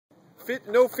Fit,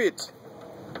 no fit.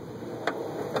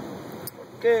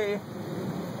 Okay.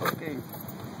 Okay.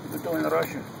 We do in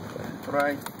Russia.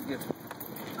 Try to get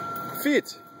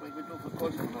Fit. like we do for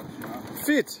cosmonauts, you know.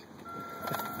 Fit.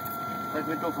 Like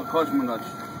we do for cosmonauts.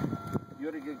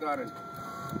 Yuri Gagarin.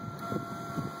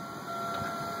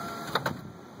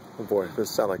 Oh boy, this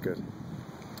sound like good.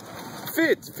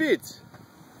 Fit, fit.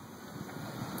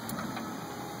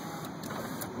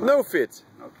 No fit.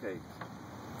 Okay.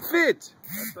 Fit.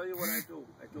 I'll tell you what I do.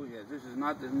 I do here. This is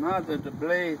not the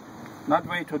blade, not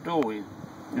way to do.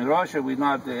 In Russia we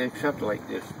not accept like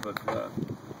this, but I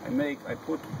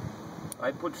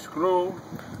put screw.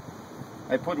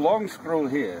 I put long screw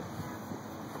here.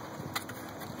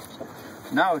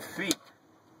 Now it's feet.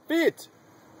 Fit.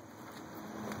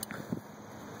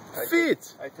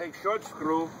 Fit. I take short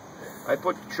screw. I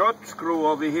put short screw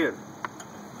over here.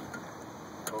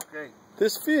 Okay.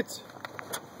 This fit.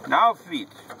 Now feet.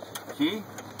 See?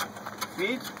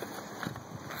 Feet.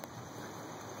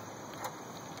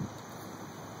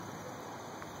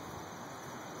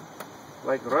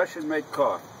 Like Russian-made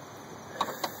car.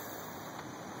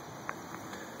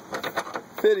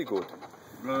 Very good.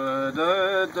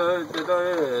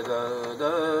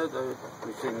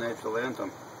 We sing national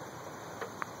anthem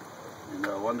in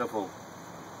a wonderful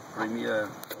premier.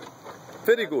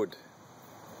 Very good.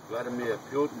 Vladimir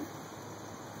Putin.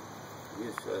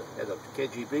 He's head of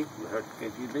KGB. You heard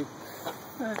KGB?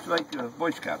 It's like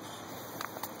Boy Scouts.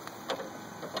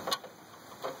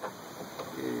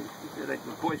 It's like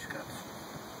the Boy Scouts.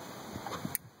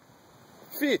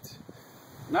 Fit.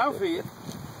 Now feet.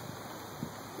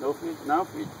 No feet. Now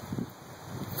feet.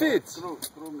 Fit.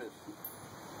 Screw miss.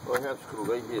 Or have screw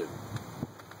right here.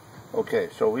 Okay,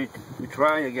 so we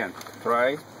try again.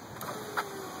 Try.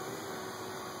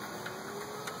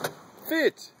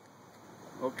 Fit.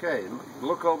 Okay,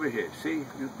 look over here. See,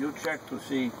 you check to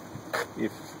see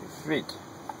if it's fit.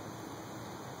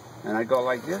 And I go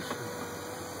like this.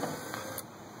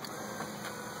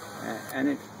 And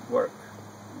it works.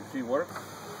 You see work?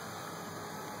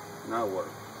 Now work.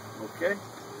 Okay?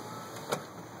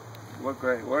 Work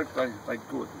like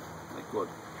good. Like good.